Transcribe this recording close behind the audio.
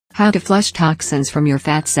How to flush toxins from your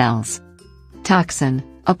fat cells. Toxin,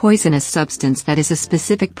 a poisonous substance that is a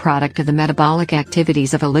specific product of the metabolic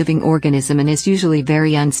activities of a living organism and is usually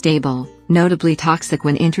very unstable, notably toxic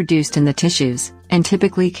when introduced in the tissues, and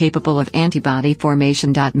typically capable of antibody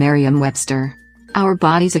formation. Merriam-Webster. Our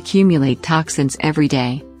bodies accumulate toxins every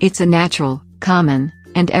day. It's a natural, common,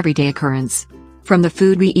 and everyday occurrence. From the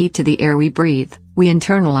food we eat to the air we breathe, we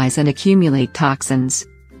internalize and accumulate toxins.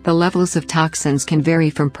 The levels of toxins can vary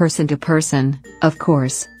from person to person, of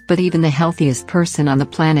course, but even the healthiest person on the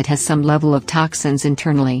planet has some level of toxins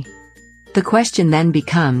internally. The question then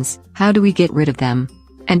becomes, how do we get rid of them?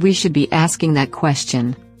 And we should be asking that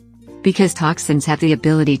question. Because toxins have the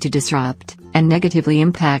ability to disrupt, and negatively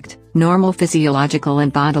impact, normal physiological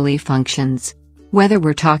and bodily functions. Whether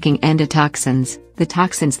we're talking endotoxins, the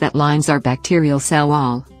toxins that lines our bacterial cell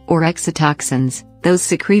wall, or exotoxins, those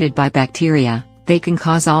secreted by bacteria, they can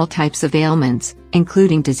cause all types of ailments,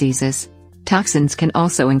 including diseases. Toxins can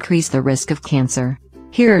also increase the risk of cancer.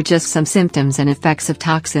 Here are just some symptoms and effects of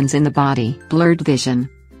toxins in the body: blurred vision,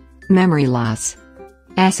 memory loss,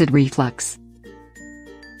 acid reflux,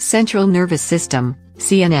 central nervous system,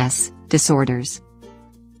 CNS, disorders,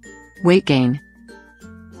 weight gain,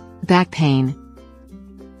 back pain,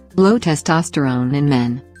 low testosterone in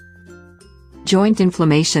men, joint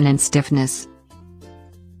inflammation and stiffness,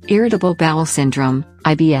 irritable bowel syndrome,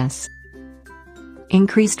 IBS,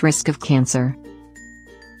 increased risk of cancer,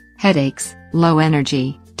 headaches, low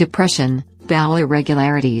energy, depression, bowel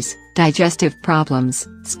irregularities, digestive problems,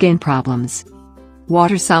 skin problems.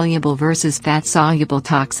 Water-soluble versus fat-soluble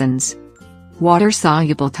toxins.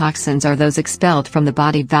 Water-soluble toxins are those expelled from the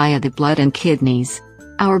body via the blood and kidneys.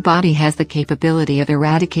 Our body has the capability of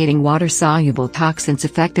eradicating water-soluble toxins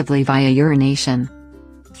effectively via urination.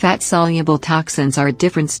 Fat-soluble toxins are a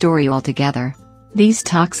different story altogether. These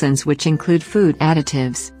toxins, which include food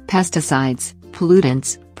additives, pesticides,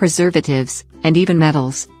 pollutants, preservatives, and even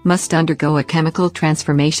metals, must undergo a chemical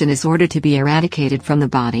transformation in order to be eradicated from the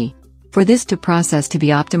body. For this process to be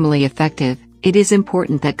optimally effective, it is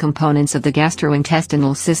important that components of the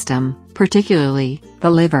gastrointestinal system, particularly the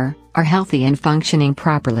liver, are healthy and functioning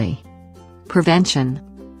properly. Prevention.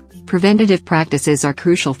 Preventative practices are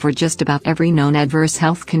crucial for just about every known adverse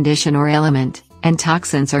health condition or ailment, and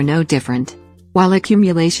toxins are no different. While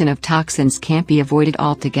accumulation of toxins can't be avoided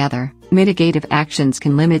altogether, mitigative actions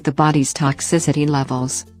can limit the body's toxicity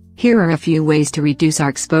levels. Here are a few ways to reduce our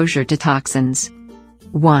exposure to toxins.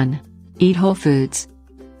 1. Eat whole foods.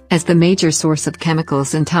 As the major source of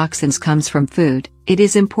chemicals and toxins comes from food, it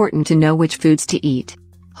is important to know which foods to eat.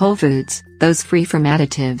 Whole foods, those free from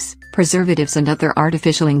additives, preservatives and other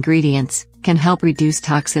artificial ingredients, can help reduce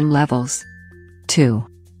toxin levels. 2.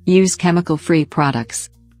 Use chemical-free products.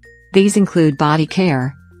 These include body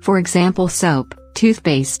care, for example soap,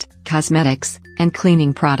 toothpaste, cosmetics, and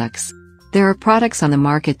cleaning products. There are products on the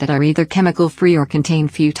market that are either chemical-free or contain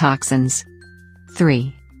few toxins.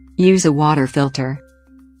 3. Use a water filter.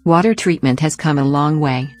 Water treatment has come a long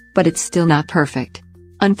way, but it's still not perfect.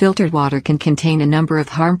 Unfiltered water can contain a number of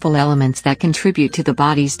harmful elements that contribute to the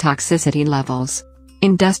body's toxicity levels.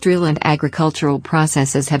 Industrial and agricultural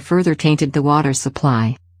processes have further tainted the water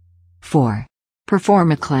supply. 4.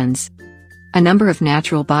 Perform a cleanse. A number of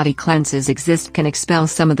natural body cleanses exist can expel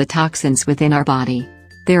some of the toxins within our body.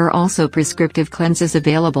 There are also prescriptive cleanses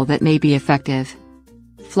available that may be effective.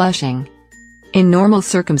 Flushing. In normal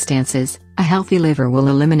circumstances, a healthy liver will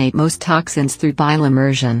eliminate most toxins through bile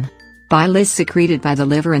immersion. Bile is secreted by the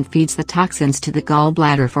liver and feeds the toxins to the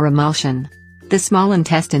gallbladder for emulsion. The small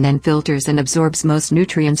intestine then filters and absorbs most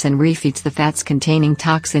nutrients and refeeds the fats containing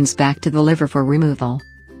toxins back to the liver for removal.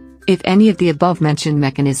 If any of the above-mentioned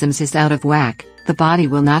mechanisms is out of whack, the body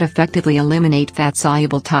will not effectively eliminate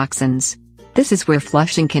fat-soluble toxins. This is where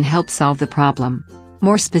flushing can help solve the problem.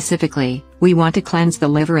 More specifically, we want to cleanse the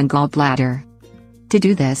liver and gallbladder. To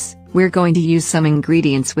do this, we're going to use some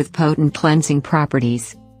ingredients with potent cleansing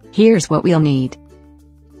properties. Here's what we'll need.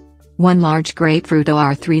 1 large grapefruit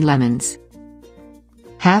or 3 lemons.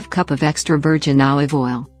 Half cup of extra virgin olive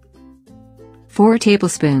oil. 4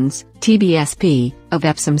 tablespoons, TBSP, of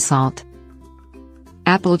Epsom salt.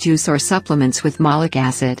 Apple juice or supplements with malic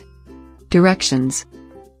acid. Directions.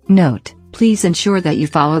 Note: please ensure that you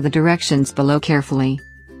follow the directions below carefully.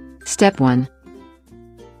 Step 1.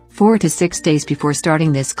 4 to 6 days before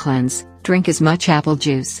starting this cleanse, drink as much apple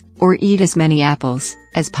juice, or eat as many apples,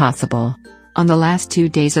 as possible. On the last 2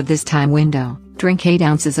 days of this time window, drink 8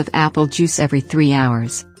 ounces of apple juice every 3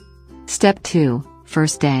 hours. Step 2,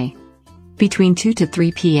 first day. Between 2 to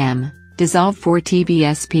 3 p.m., dissolve 4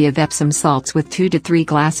 TBSP of Epsom salts with 2 to 3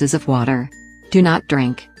 glasses of water. Do not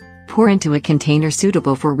drink. Pour into a container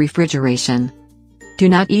suitable for refrigeration. Do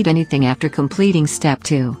not eat anything after completing Step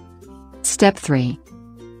 2. Step 3.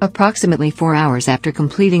 Approximately 4 hours after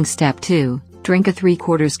completing Step 2, drink a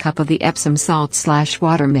 3/4 cup of the Epsom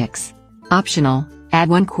salt/water mix. Optional, add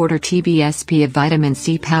 1/4 TBSP of vitamin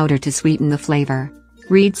C powder to sweeten the flavor.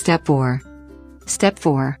 Read Step 4. Step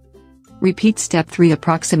 4. Repeat Step 3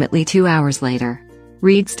 approximately 2 hours later.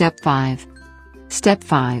 Read Step 5. Step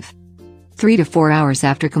 5. 3 to 4 hours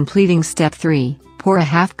after completing Step 3, pour a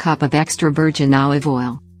half cup of extra virgin olive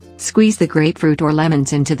oil. Squeeze the grapefruit or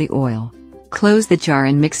lemons into the oil. Close the jar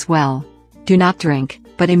and mix well. Do not drink,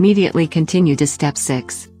 but immediately continue to Step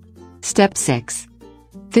 6. Step 6.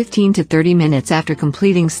 15 to 30 minutes after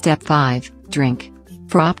completing Step 5, drink.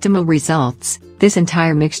 For optimal results, this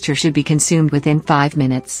entire mixture should be consumed within 5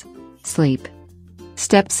 minutes. Sleep.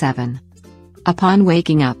 Step 7. Upon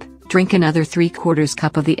waking up, drink another 3/4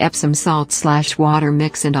 cup of the Epsom salt/water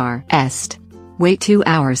mix and rest. Wait 2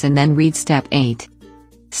 hours and then read Step 8.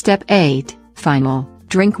 Step 8, final,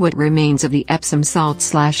 drink what remains of the Epsom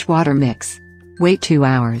salt/water mix. Wait 2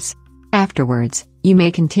 hours. Afterwards, you may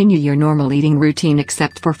continue your normal eating routine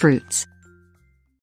except for fruits.